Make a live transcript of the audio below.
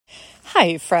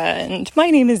Hi, friend.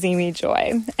 My name is Amy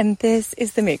Joy, and this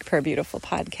is the Make Prayer Beautiful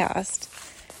podcast.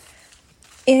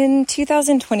 In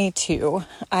 2022,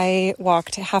 I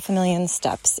walked 500,000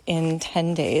 steps in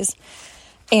 10 days,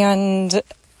 and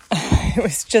it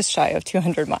was just shy of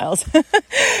 200 miles.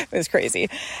 It was crazy.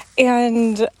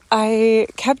 And I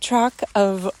kept track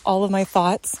of all of my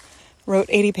thoughts, wrote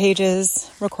 80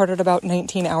 pages, recorded about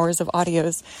 19 hours of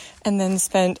audios, and then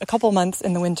spent a couple months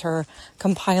in the winter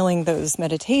compiling those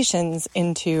meditations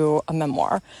into a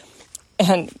memoir.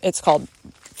 And it's called,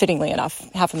 fittingly enough,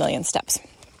 500,000 Steps.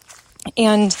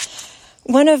 And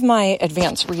one of my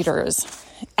advanced readers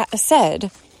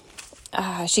said,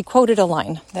 she quoted a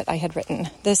line that I had written,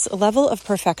 "This level of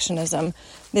perfectionism,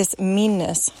 this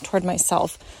meanness toward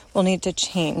myself will need to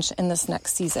change in this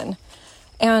next season."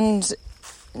 And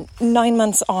 9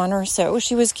 months on or so,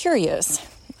 she was curious,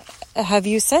 have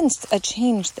you sensed a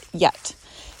change yet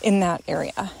in that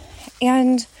area?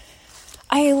 And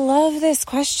I love this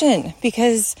question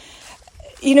because,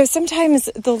 sometimes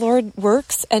the Lord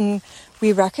works and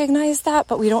we recognize that,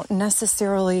 but we don't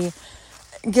necessarily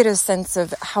get a sense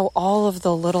of how all of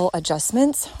the little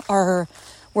adjustments are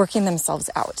working themselves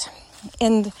out.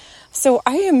 And so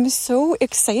I am so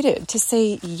excited to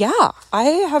say, yeah, I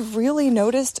have really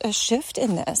noticed a shift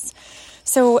in this.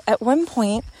 So at one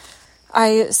point,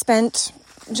 I spent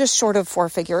just short of 4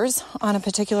 figures on a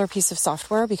particular piece of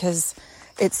software because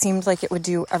it seemed like it would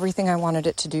do everything I wanted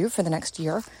it to do for the next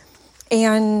year.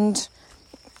 And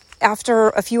after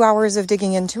a few hours of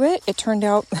digging into it, it turned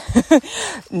out,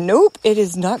 nope, it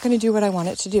is not going to do what I want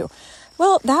it to do.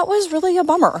 Well, that was really a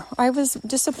bummer. I was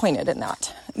disappointed in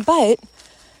that. But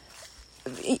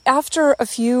after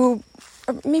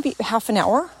maybe half an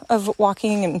hour of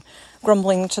walking and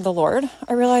grumbling to the Lord,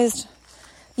 I realized,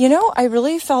 I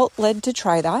really felt led to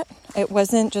try that. It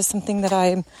wasn't just something that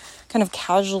I kind of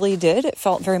casually did. It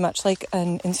felt very much like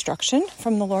an instruction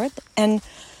from the Lord. And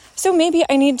so maybe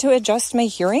I need to adjust my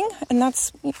hearing, and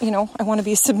that's, I want to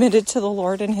be submitted to the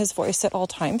Lord and His voice at all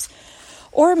times.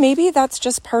 Or maybe that's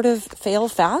just part of fail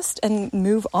fast and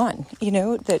move on,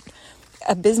 that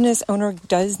a business owner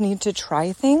does need to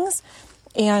try things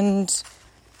and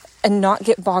not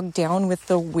get bogged down with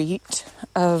the weight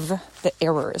of the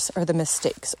errors or the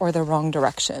mistakes or the wrong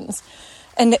directions.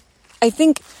 And I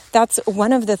think that's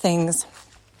one of the things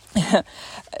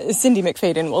Cindy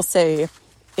McFadden will say,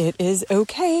 it is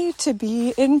okay to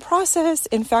be in process.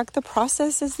 In fact, the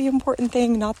process is the important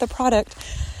thing, not the product.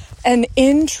 And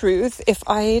in truth, if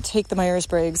I take the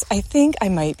Myers-Briggs, I think I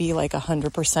might be like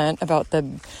 100% about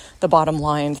the bottom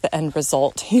line, the end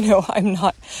result.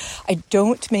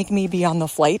 Don't make me be on the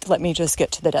flight. Let me just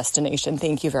get to the destination.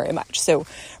 Thank you very much. So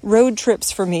road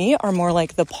trips for me are more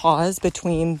like the pause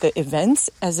between the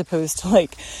events as opposed to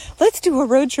like, let's do a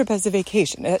road trip as a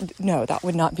vacation. No, that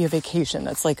would not be a vacation.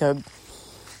 That's like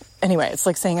it's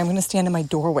like saying I'm going to stand in my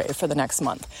doorway for the next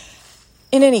month.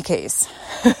 In any case,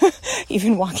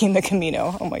 even walking the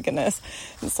Camino, oh my goodness,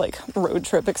 it's like a road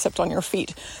trip except on your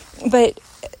feet. But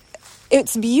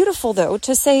it's beautiful, though,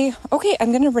 to say, okay,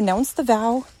 I'm going to renounce the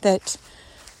vow that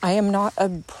I am not a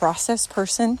process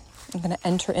person. I'm going to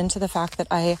enter into the fact that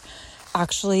I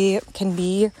actually can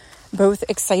be both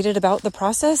excited about the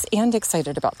process and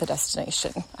excited about the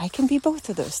destination. I can be both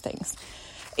of those things.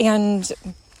 And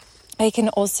I can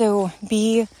also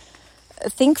be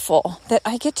thankful that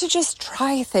I get to just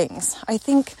try things. I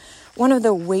think one of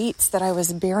the weights that I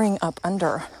was bearing up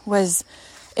under was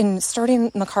in starting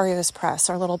Macarios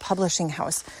Press, our little publishing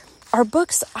house. Our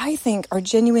books, I think, are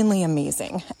genuinely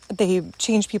amazing. They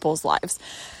change people's lives.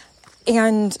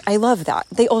 And I love that.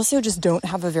 They also just don't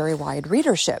have a very wide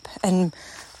readership. And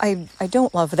I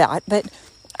don't love that. But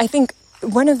I think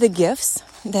one of the gifts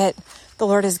that the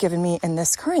Lord has given me in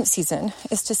this current season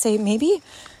is to say maybe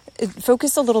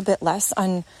focus a little bit less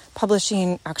on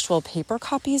publishing actual paper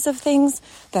copies of things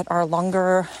that are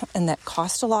longer and that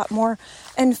cost a lot more,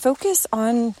 and focus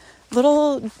on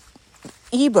little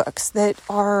ebooks that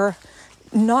are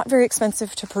not very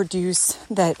expensive to produce,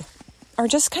 that are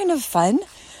just kind of fun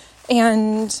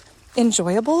and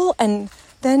enjoyable, and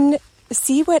then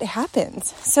see what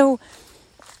happens. So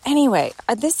anyway,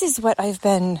 this is what I've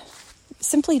been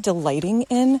simply delighting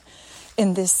in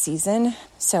this season.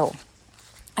 So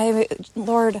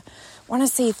Lord, want to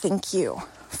say thank you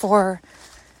for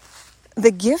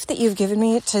the gift that you've given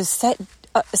me to set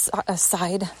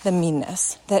aside the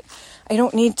meanness, that I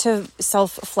don't need to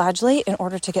self-flagellate in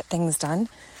order to get things done,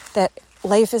 that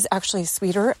life is actually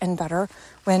sweeter and better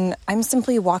when I'm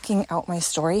simply walking out my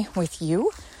story with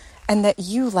you, and that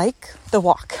you like the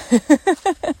walk.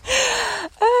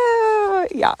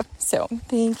 Yeah. So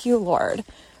thank you, Lord,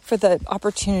 for the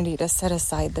opportunity to set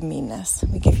aside the meanness.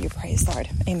 We give you praise, Lord.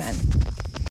 Amen.